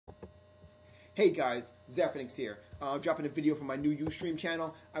Hey guys, Zephyrnix here. Dropping a video from my new Ustream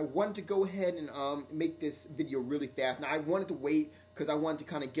channel. I wanted to go ahead and make this video really fast. Now I wanted to wait because I wanted to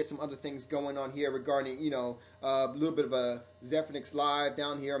kind of get some other things going on here regarding, a little bit of a Zephyrnix live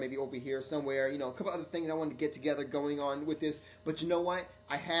down here, maybe over here somewhere, a couple other things I wanted to get together going on with this. But you know what?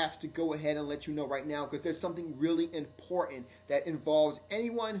 I have to go ahead and let you know right now because there's something really important that involves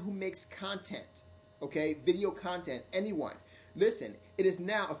anyone who makes content, okay? Video content, anyone. Listen, it is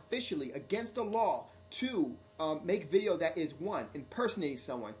now officially against the law to make video that is, 1, impersonating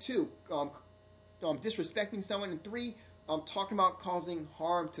someone, 2, disrespecting someone, and 3, talking about causing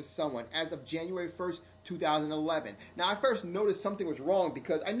harm to someone as of January 1st, 2011. Now, I first noticed something was wrong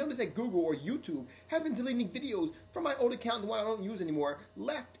because I noticed that Google or YouTube have been deleting videos from my old account, the one I don't use anymore,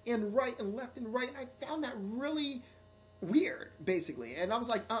 left and right and left and right. And I found that really weird, basically, and I was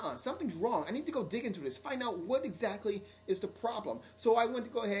like, something's wrong. I need to go dig into this, find out what exactly is the problem. So I went to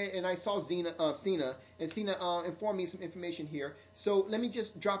go ahead and I saw Cena informed me some information here. So let me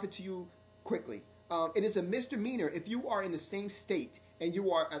just drop it to you quickly. It is a misdemeanor if you are in the same state and you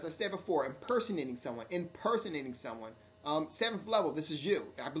are, as I said before, impersonating someone. 7th level, this is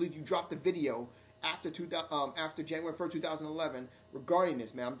you. I believe you dropped the video after January 1st, 2011 regarding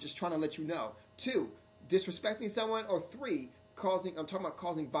this, man. I'm just trying to let you know. 2, disrespecting someone, or 3, I'm talking about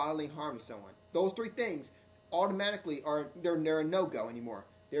causing bodily harm to someone. Those 3 things automatically they're a no-go anymore.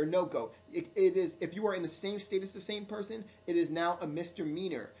 They're a no-go. It is, if you are in the same state as the same person, it is now a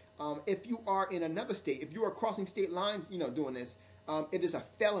misdemeanor. If you are in another state, if you are crossing state lines, doing this, it is a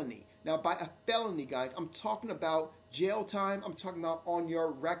felony. Now, by a felony, guys, I'm talking about jail time. I'm talking about on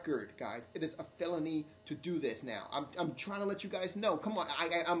your record, guys. It is a felony to do this now. I'm trying to let you guys know. Come on,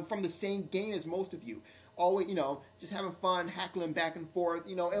 I'm from the same game as most of you. Always, just having fun, heckling back and forth,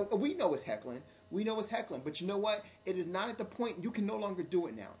 and we know it's heckling. We know it's heckling. But you know what? It is not at the point you can no longer do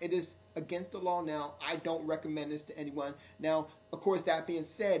it now. It is against the law now. I don't recommend this to anyone. Now, of course, that being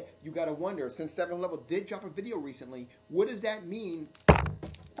said, you got to wonder, since 7th Level did drop a video recently, what does that mean?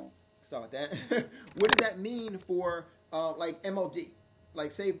 Sorry about that. What does that mean for, like, MOD?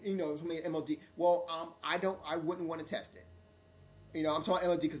 Like, say, somebody MOD. Well, I wouldn't want to test it. I'm talking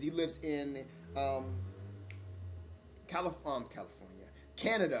MOD because he lives in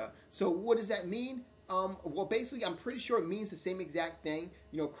Canada. So what does that mean? Well, basically, I'm pretty sure it means the same exact thing.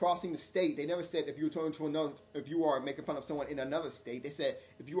 Crossing the state. They never said if you were talking to another, if you are making fun of someone in another state. They said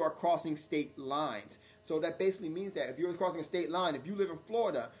if you are crossing state lines. So that basically means that if you're crossing a state line, if you live in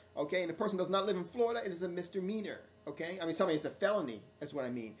Florida, okay, and the person does not live in Florida, it is a misdemeanor. Okay, it's a felony. That's what I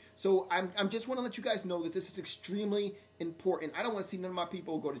mean. So I'm just want to let you guys know that this is extremely important. I don't want to see none of my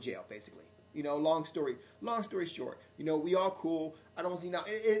people go to jail, basically. Long story short, we all cool. I don't see now.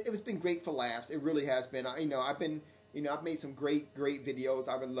 It's been great for laughs. It really has been. I've made some great videos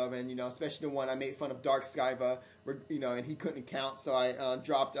I've been loving. Especially the one I made fun of Dark Skyva. And he couldn't count, so I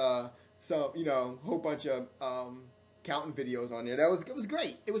dropped some whole bunch of counting videos on there. It was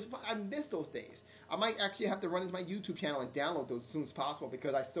great. It was fun. I miss those days. I might actually have to run into my YouTube channel and download those as soon as possible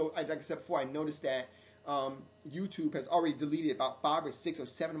because like I said before, I noticed that YouTube has already deleted about 5 or 6 or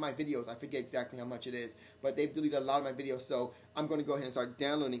 7 of my videos. I forget exactly how much it is, but they've deleted a lot of my videos, so I'm going to go ahead and start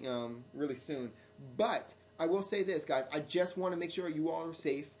downloading really soon. But I will say this, guys, I just want to make sure you all are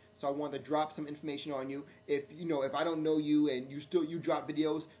safe, so I want to drop some information on you. If I don't know you and you drop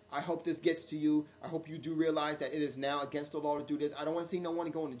videos, I hope this gets to you. I hope you do realize that it is now against the law to do this. I don't want to see no one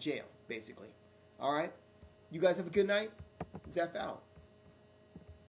going to jail, basically. All right? You guys have a good night. Zeph out.